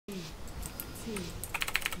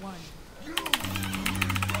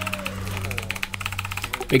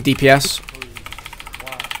Big DPS.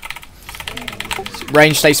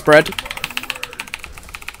 Range, stay spread.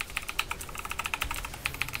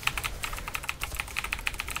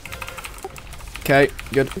 Okay,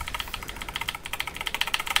 good.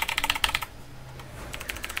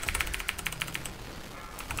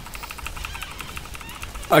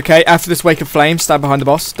 Okay, after this wake of flame, stand behind the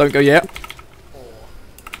boss. Don't go yet.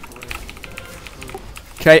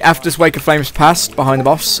 Okay, after this wake of flame is passed, behind the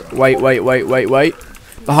boss. Wait.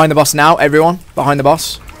 Behind the boss now, everyone. Behind the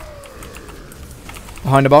boss.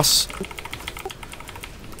 Behind the boss.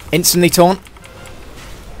 Instantly taunt.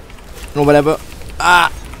 Or whatever.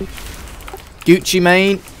 Ah! Gucci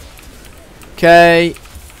main. Okay.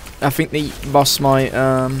 I think the boss might,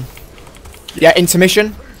 yeah,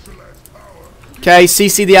 intermission. Okay,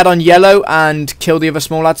 CC the add-on yellow and kill the other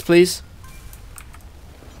small lads, please.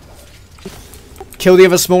 Kill the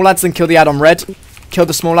other small lads, then kill the add-on red. Kill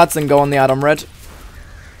the small lads, then go on the add-on red.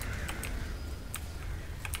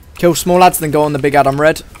 Kill small lads, then go on the big add-on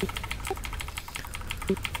red.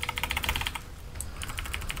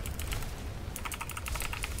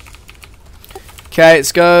 Okay,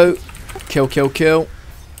 let's go. Kill. Kill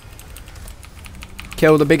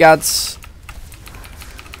the big ads.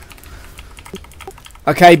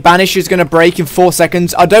 Okay, Banish is going to break in 4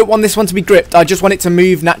 seconds. I don't want this one to be gripped. I just want it to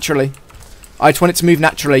move naturally.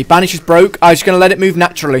 Banish is broke. I'm just going to let it move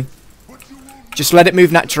naturally. Just let it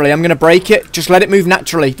move naturally. I'm going to break it. Just let it move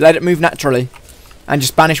naturally. And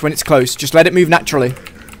just Banish when it's close. Just let it move naturally.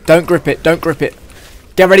 Don't grip it.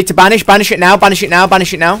 Get ready to Banish. Banish it now.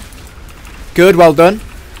 Good, well done.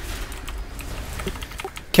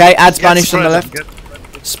 Okay, adds Banish on the left.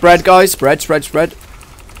 Spread, guys. Spread.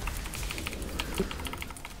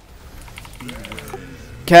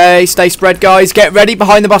 Okay, stay spread, guys. Get ready.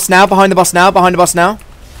 Behind the boss now.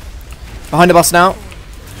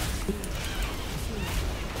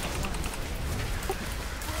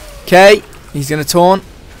 Okay, he's going to taunt.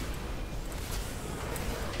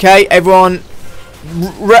 Okay, everyone.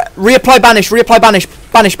 Reapply Banish.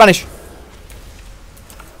 Banish.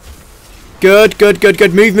 Good.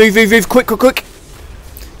 Move. Quick.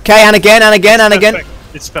 Okay, and again.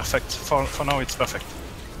 It's perfect. For now, it's perfect.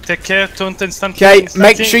 Take care, taunt instantly. Okay,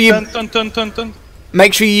 make sure you... Taunt.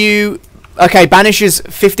 Make sure you... Okay, Banish is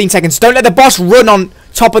 15 seconds. Don't let the boss run on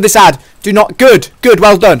top of this ad. Do not... Good,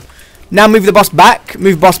 well done. Now move the boss back.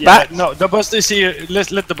 Back. No, the boss is here. Let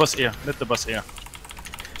the boss here.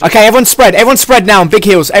 Okay, everyone spread now in big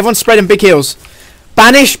heals.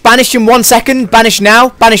 Banish in 1 second. Banish now.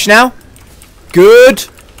 Good.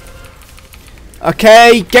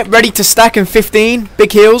 Okay, get ready to stack in 15.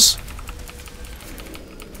 Big heals.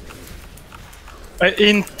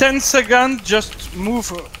 In 10 seconds, just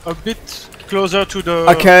move a bit closer to the...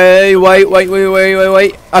 Okay, wait.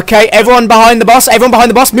 Okay, everyone behind the boss.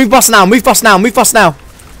 Move boss now. Move boss. Move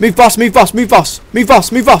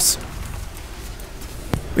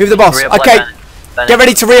the boss. Okay, get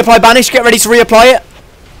ready to reapply Banish. It.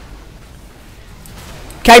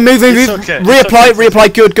 Okay, move. Okay.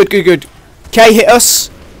 Reapply. Good. Okay, hit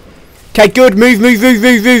us. Okay, good. Move.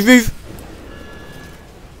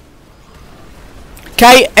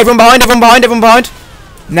 Okay, everyone behind.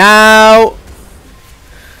 Now.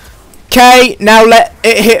 Okay, now let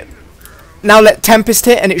it hit. Now let Tempest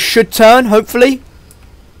hit, and it should turn, hopefully.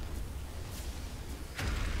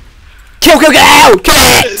 Kill it!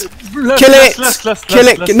 Kill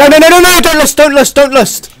it! No! Don't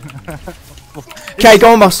lust! Okay,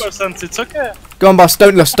 go on, boss. It's okay. Go on, boss.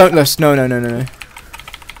 Don't lust. No.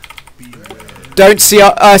 Don't see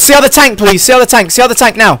the tank, please. See the tank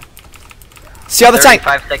now. See how the tank.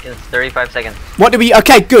 35 seconds. What do we...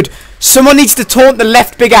 Okay, good. Someone needs to taunt the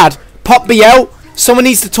left big ad. Pop BL. Someone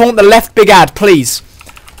needs to taunt the left big ad, please.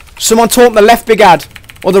 Someone taunt the left big ad.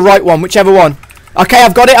 Or the right one, whichever one. Okay,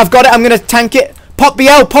 I've got it. I'm going to tank it. Pop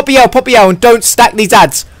BL. And don't stack these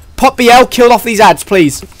ads. Pop BL. Kill off these ads,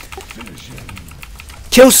 please.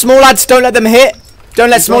 Kill small ads. Don't let them hit. Don't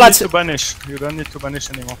let small ads... You don't need to banish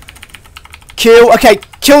anymore. Kill. Okay,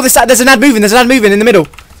 kill this ad. There's an ad moving in the middle.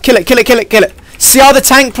 Kill it. CR the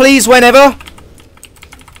tank, please, whenever.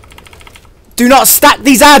 Do not stack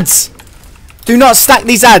these ads. CR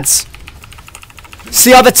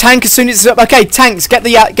the tank as soon as it's up. Okay, tanks,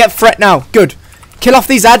 get threat now. Good. Kill off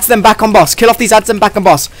these ads, then back on boss.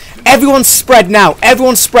 Everyone spread now.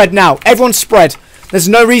 There's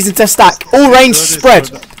no reason to stack. All range spread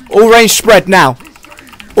now.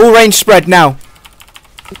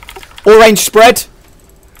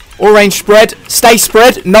 Stay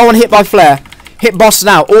spread. No one hit by flare. Hit boss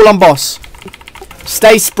now. All on boss.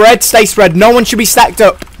 Stay spread, stay spread. No one should be stacked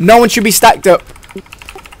up. No one should be stacked up.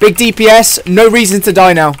 Big DPS, no reason to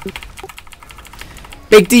die now.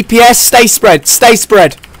 Big DPS, stay spread, stay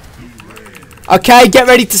spread. Okay, get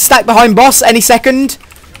ready to stack behind boss any second.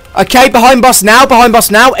 Okay, behind boss now, behind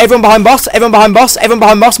boss now. Everyone behind boss, everyone behind boss, everyone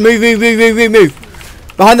behind boss. Move, move, move, move, move,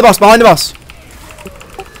 move. Behind the boss, behind the boss.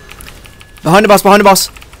 Behind the boss, behind the boss.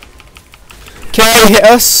 Okay, hit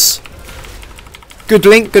us. Good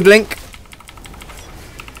link, good link.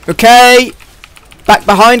 Okay. Back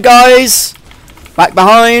behind, guys. Back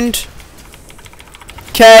behind.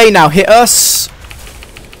 Okay, now hit us.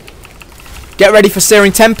 Get ready for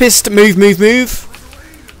Searing Tempest. Move, move, move.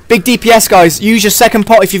 Big DPS, guys. Use your second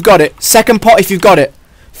pot if you've got it. Second pot if you've got it.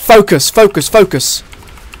 Focus, focus, focus.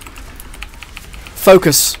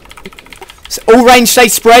 Focus. All range stay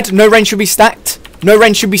spread. No range should be stacked. No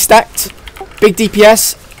range should be stacked. Big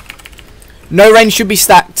DPS. No range should be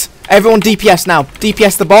stacked. Everyone DPS now.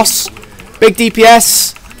 DPS the boss. Big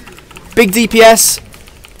DPS. Big DPS.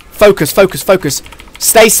 Focus, focus, focus.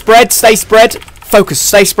 Stay spread, stay spread. Focus,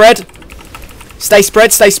 stay spread. Stay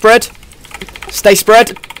spread, stay spread. Stay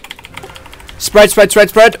spread. Spread, spread, spread,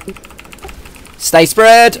 spread. Stay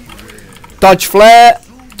spread. Dodge flare.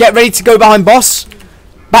 Get ready to go behind boss.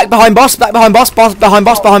 Back behind boss, back behind boss, boss behind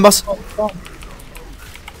boss, behind boss.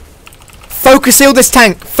 Focus heal this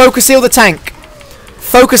tank. Focus heal the tank.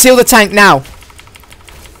 Focus heal the tank now.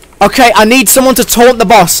 Okay, I need someone to taunt the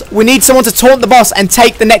boss. We need someone to taunt the boss and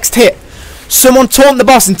take the next hit. Someone taunt the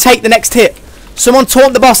boss and take the next hit. Someone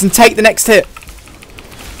taunt the boss and take the next hit.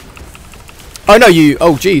 Oh no, you.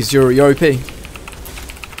 Oh jeez, you're OP.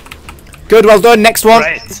 Good, well done. Next one.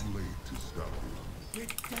 Right.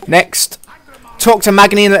 Next. Talk to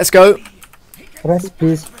Magni and let's go. Rest,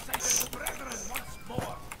 please.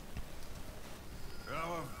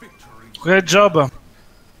 Great job.